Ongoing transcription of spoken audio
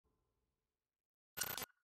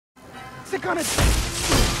What's it gonna do?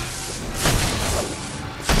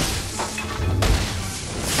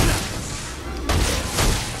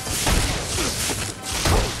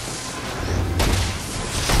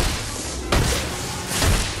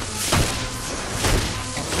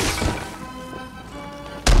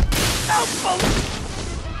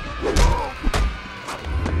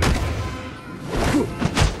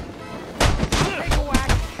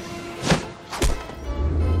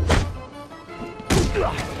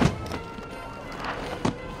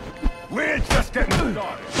 We're just getting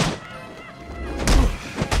started.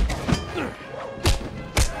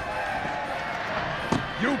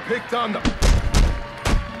 You picked on them.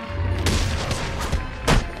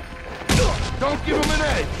 Don't give him an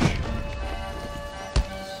edge.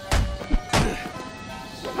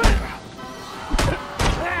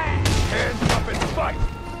 Hands up and fight.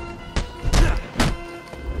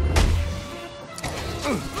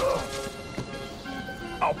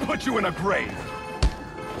 I'll put you in a grave.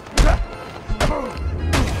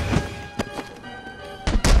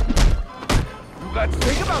 Let's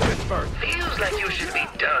think about this first. Feels like you should be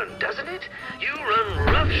done, doesn't it? You run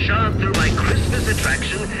roughshod through my Christmas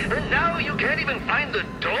attraction, and now you can't even find the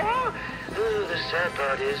door? Oh, the sad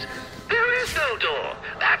part is, there is no door.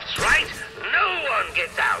 That's right, no one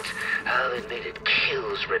gets out. I'll admit it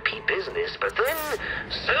kills repeat business, but then,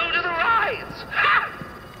 so do the rides. Ha!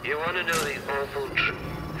 You want to know the awful truth?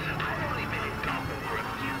 I've only been in Gotham for a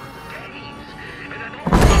few days, and I've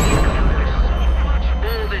already accomplished so much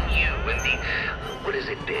more than you in the... What has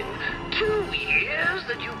it been? 2 years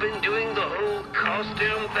that you've been doing the whole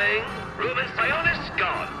costume thing? Ruben Sionis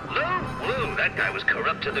gone. Whoa, that guy was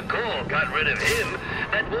corrupt to the core. Got rid of him.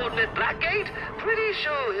 That warden at Blackgate? Pretty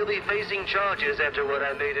sure he'll be facing charges after what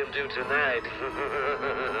I made him do tonight.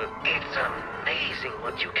 It's amazing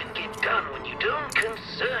what you can get done when you don't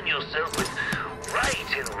concern yourself with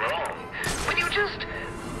right and wrong. When you just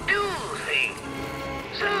do things.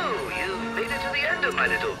 So, you've made it to the end of my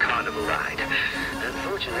little carnival ride.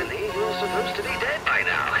 Unfortunately, you're supposed to be dead by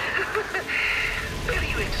now. Will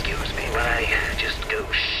you excuse me while I just go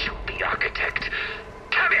shoot the architect?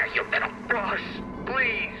 Come here, you little boss.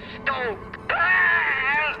 Please, don't.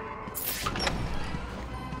 Ah!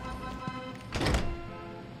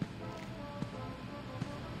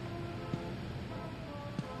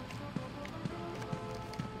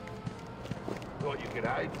 Thought you could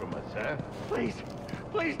hide from us, huh? Please,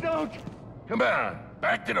 please don't! Come on,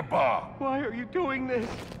 back to the bar. Why are you doing this?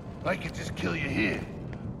 I could just kill you here.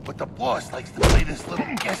 But the boss likes to play this little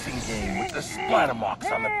guessing game with the splatter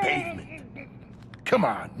marks on the pavement. Come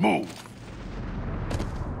on, move.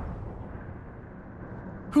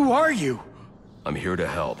 Who are you? I'm here to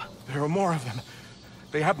help. There are more of them.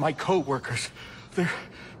 They have my co-workers.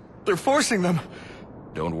 They're forcing them.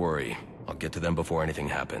 Don't worry. I'll get to them before anything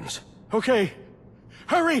happens. Okay.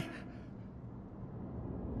 Hurry!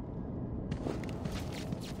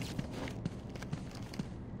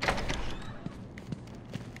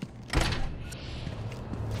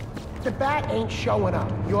 The bat ain't showing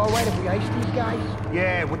up. You all right if we ice these guys?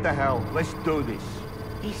 Yeah, what the hell? Let's do this.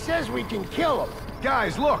 He says we can kill him.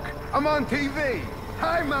 Guys, look! I'm on TV!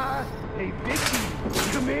 Hi, Ma! Hey, Vicky,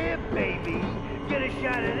 come here, baby. Get a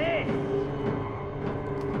shot of this.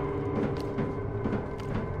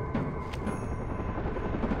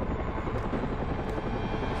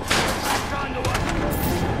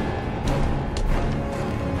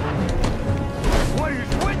 What is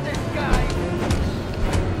with this guy?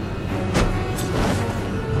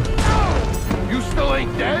 You still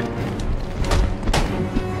ain't dead?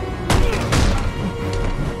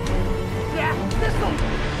 Yeah, this'll...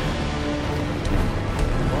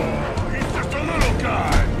 Oh, he's just a little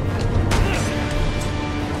guy!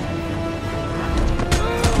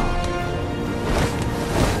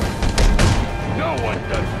 No one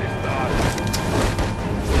does this, dog.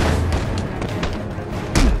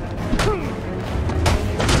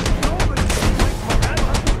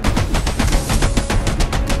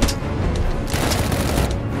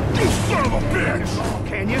 Son of a bitch!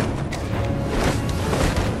 Can you?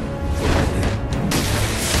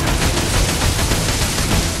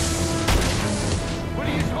 What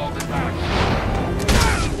are you holding back?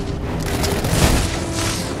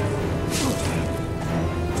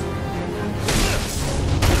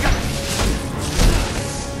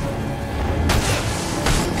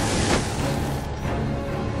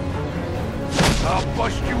 I'll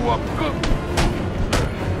bust you up good.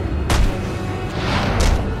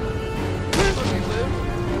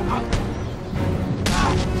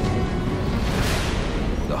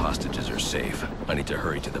 The hostages are safe. I need to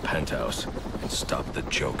hurry to the penthouse and stop the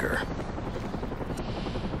Joker.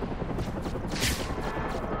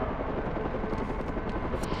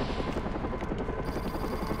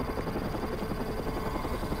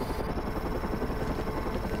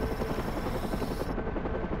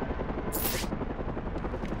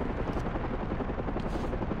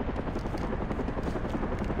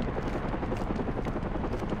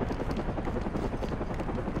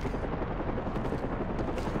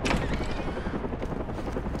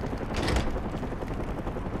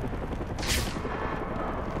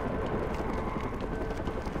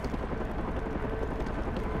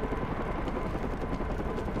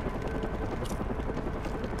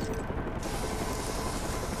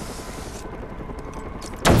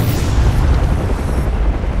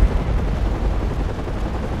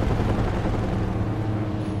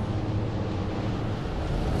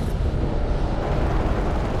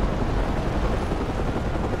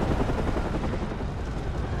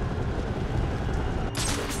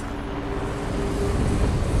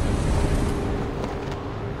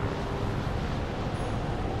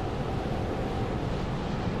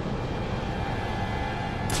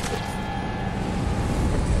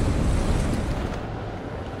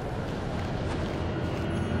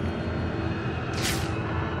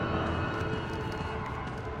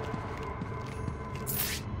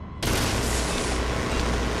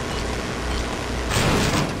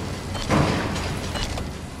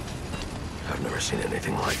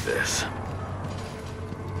 this.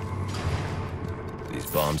 These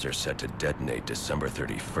bombs are set to detonate December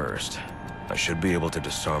 31st. I should be able to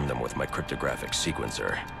disarm them with my cryptographic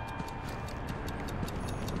sequencer.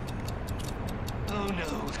 Oh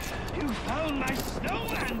no, you found my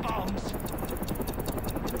snowman bombs!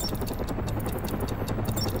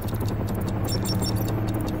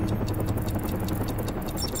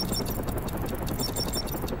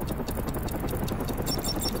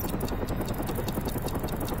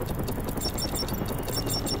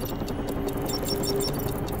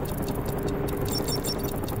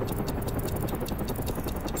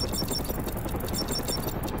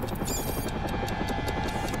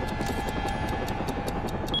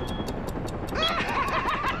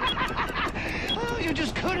 You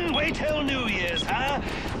just couldn't wait till New Year's, huh?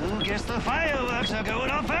 Oh, guess the fireworks are going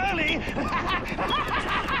off early.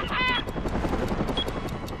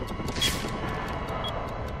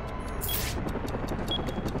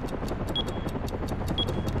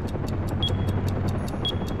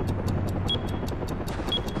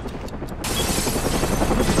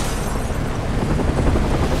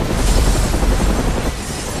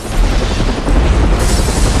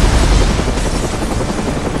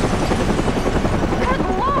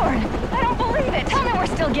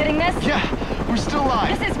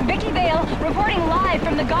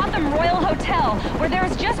 Where there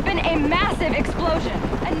has just been a massive explosion.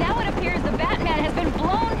 And now it appears the Batman has been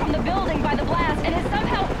blown from the building by the blast and is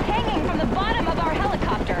somehow hanging from the bottom of our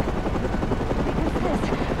helicopter. What's this?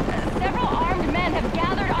 Several armed men have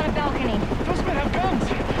gathered on a balcony. Those men have guns.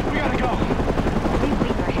 We gotta go. We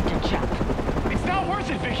wait for him to jump. It's not worth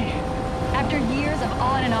it, Vicky. After years of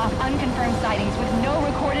on and off unconfirmed sightings with no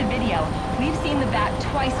recorded video, we've seen the Bat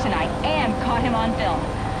twice tonight and caught him on film.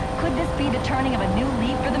 Could this be the turning of a new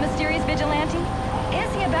leaf for the mysterious vigilante? Is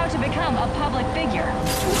he about to become a public figure?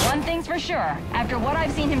 One thing's for sure, after what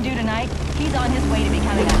I've seen him do tonight, he's on his way to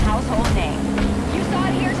becoming a household name. You saw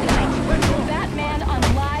it here tonight, the Batman on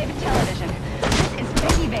live television. This is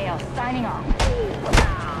Vicky Vale, signing off.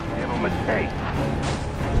 Have a mistake.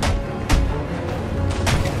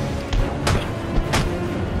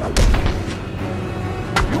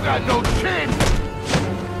 You got no chin!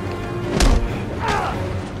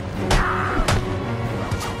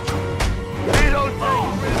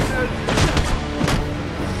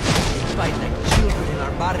 Fight like children in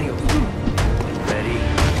our barrio. Ready?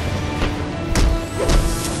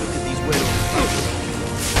 Look at these widows.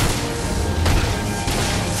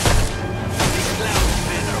 These clowns,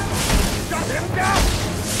 Pedro. Shut him down!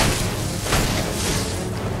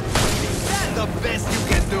 Is that the best you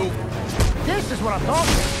can do? This is what I thought.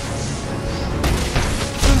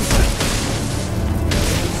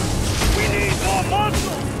 We need more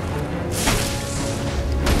muscle!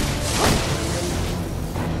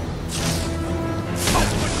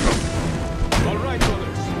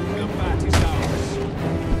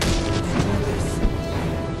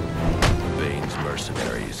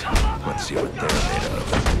 Let's see what they're made of.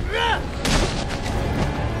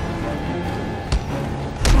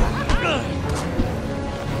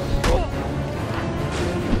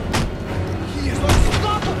 He is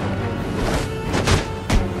unstoppable!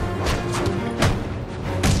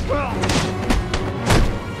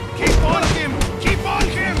 Keep on him! Keep on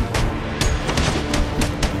him!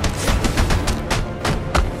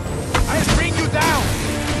 I'll bring you down!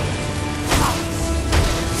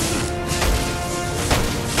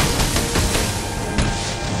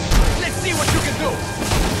 See what you can do!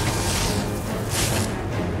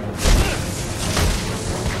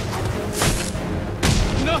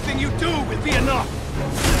 Nothing you do will be enough!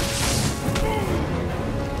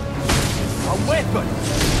 A weapon!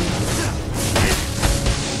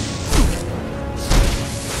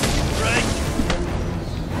 Right!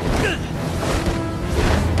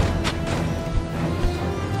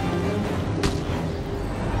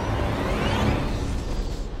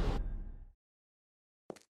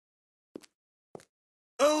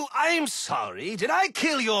 Oh, I'm sorry. Did I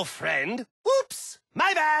kill your friend? Whoops!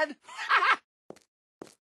 My bad!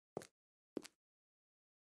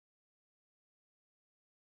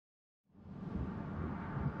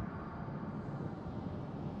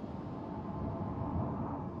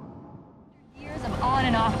 Years of on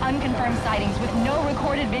and off unconfirmed sightings with no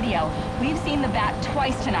recorded video, we've seen the Bat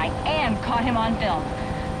twice tonight and caught him on film.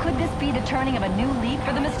 Could this be the turning of a new leaf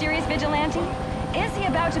for the mysterious vigilante? Is he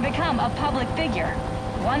about to become a public figure?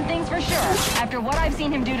 One thing's for sure, after what I've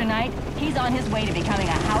seen him do tonight, he's on his way to becoming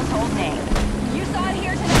a household name. You saw it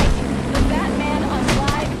here tonight, the Batman on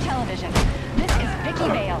live television. This is Vicky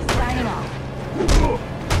Vale, signing off.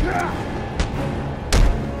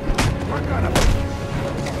 We're gonna...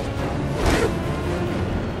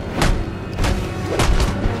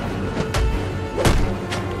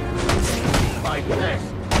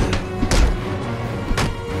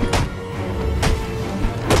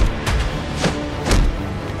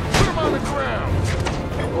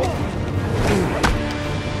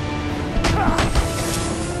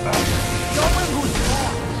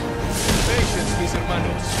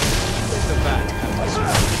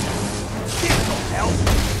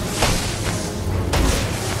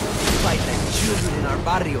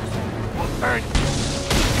 barrios. Earn.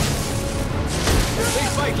 They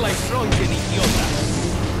fight like drunken idiotas.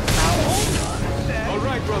 All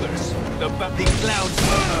right, brothers. The clouds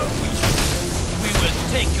we will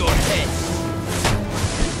take your heads.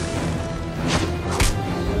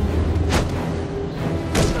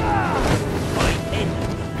 My enemy.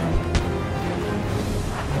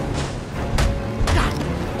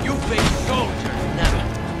 You face soldiers now.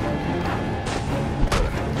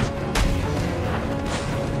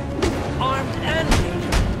 Armed and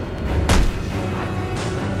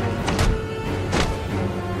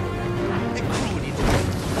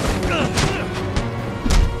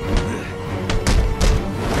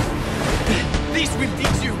This will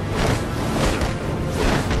teach you.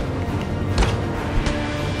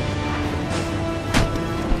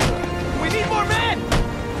 We need more men!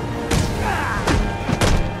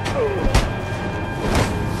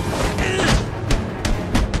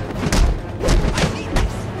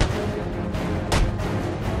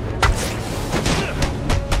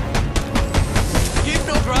 give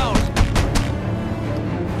no ground.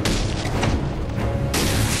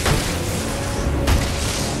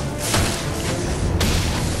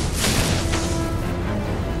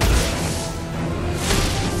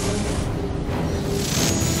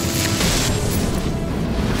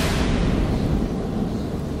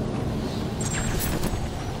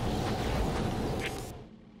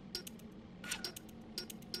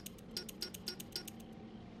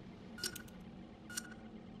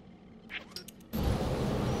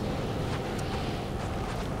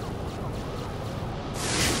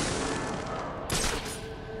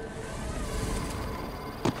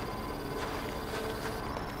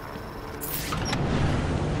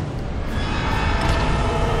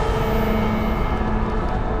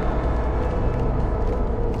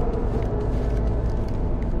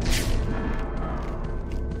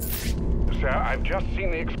 Sir, I've just seen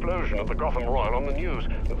the explosion of the Gotham Royal on the news.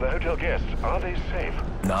 The hotel guests, are they safe?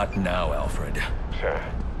 Not now, Alfred. Sir,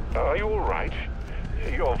 are you all right?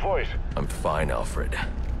 Your voice... I'm fine, Alfred.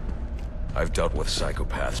 I've dealt with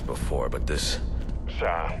psychopaths before, but this...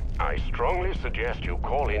 Sir, I strongly suggest you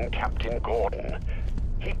call in Captain Gordon.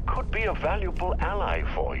 He could be a valuable ally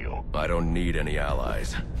for you. I don't need any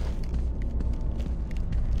allies.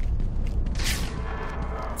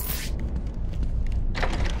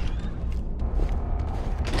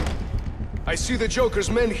 I see the Joker's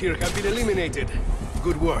men here have been eliminated.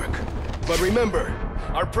 Good work. But remember,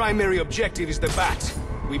 our primary objective is the Bat.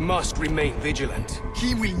 We must remain vigilant.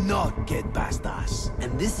 He will not get past us.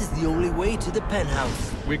 And this is the only way to the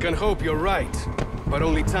penthouse. We can hope you're right, but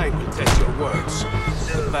only time will test your words.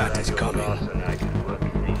 The Bat is coming. And I can work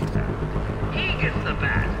things out. He gets the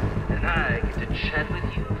bat, and I get to chat with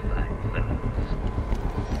you, fine fellows.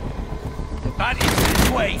 The bat is this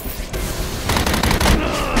way.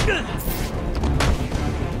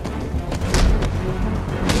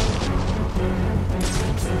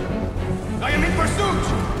 I am in pursuit!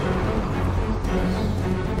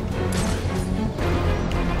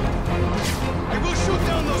 I will shoot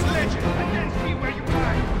down those ledges and then see where you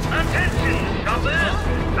are. Attention, shoppers!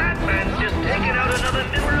 Batman's just taken out another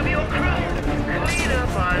member of your crew. Clean up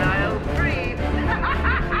on aisle 3.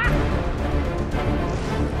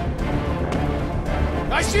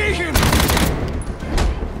 I see him!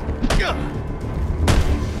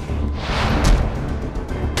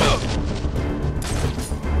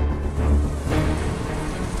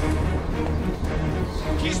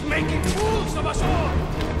 He's making fools of us all!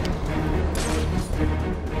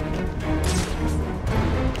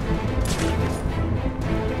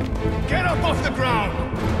 Get up off the ground!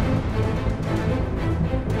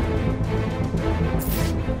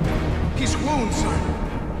 His wounds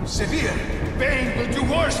are severe. Bane will do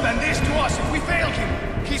worse than this to us if we fail him.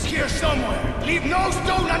 He's here somewhere. Leave no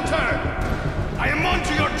stone unturned. I am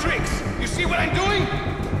onto your tricks. You see what I'm doing?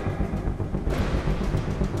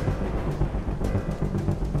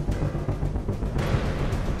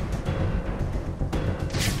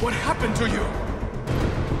 What happened to you?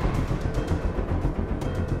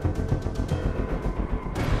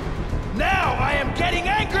 Now I am getting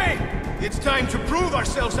angry! It's time to prove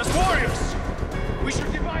ourselves as warriors! We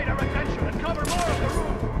should divide our attention and cover more of the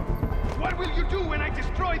room! What will you do when I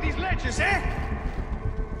destroy these ledges, eh?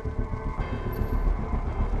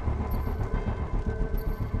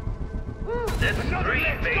 That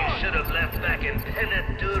three-face should have left back in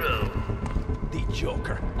Penaduro. The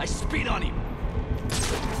Joker. I spit on him.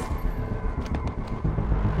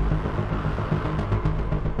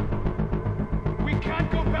 We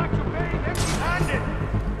can't go back to Bane empty-handed!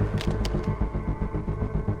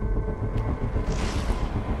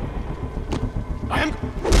 I am...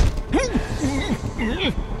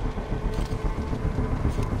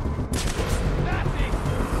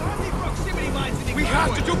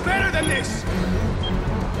 than this!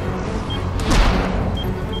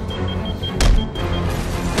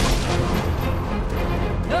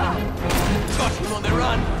 Got him on the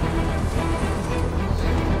run!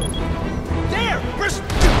 There!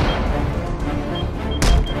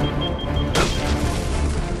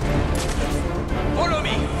 Follow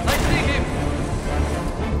me! I see him!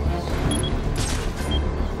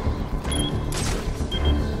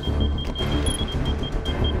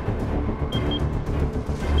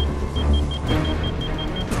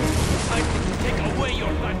 Time to take away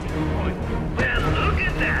your vantage point. Well, look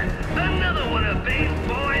at that! Another one of Bane's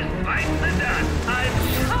boys bites the dust! I'm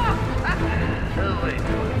shocked! Oh, wait, no,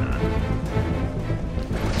 I'm not.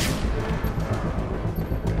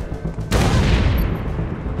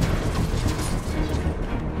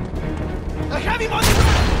 I have him on the run!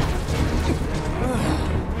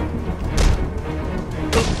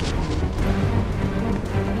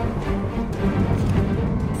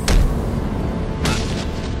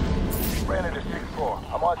 Ran into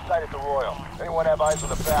 6-4. I'm on site at the Royal. Anyone have eyes on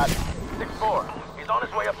the bat? 6-4. He's on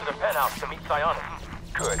his way up to the penthouse to meet Psionics.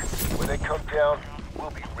 Good. When they come down,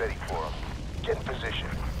 we'll be ready for him. Get in position.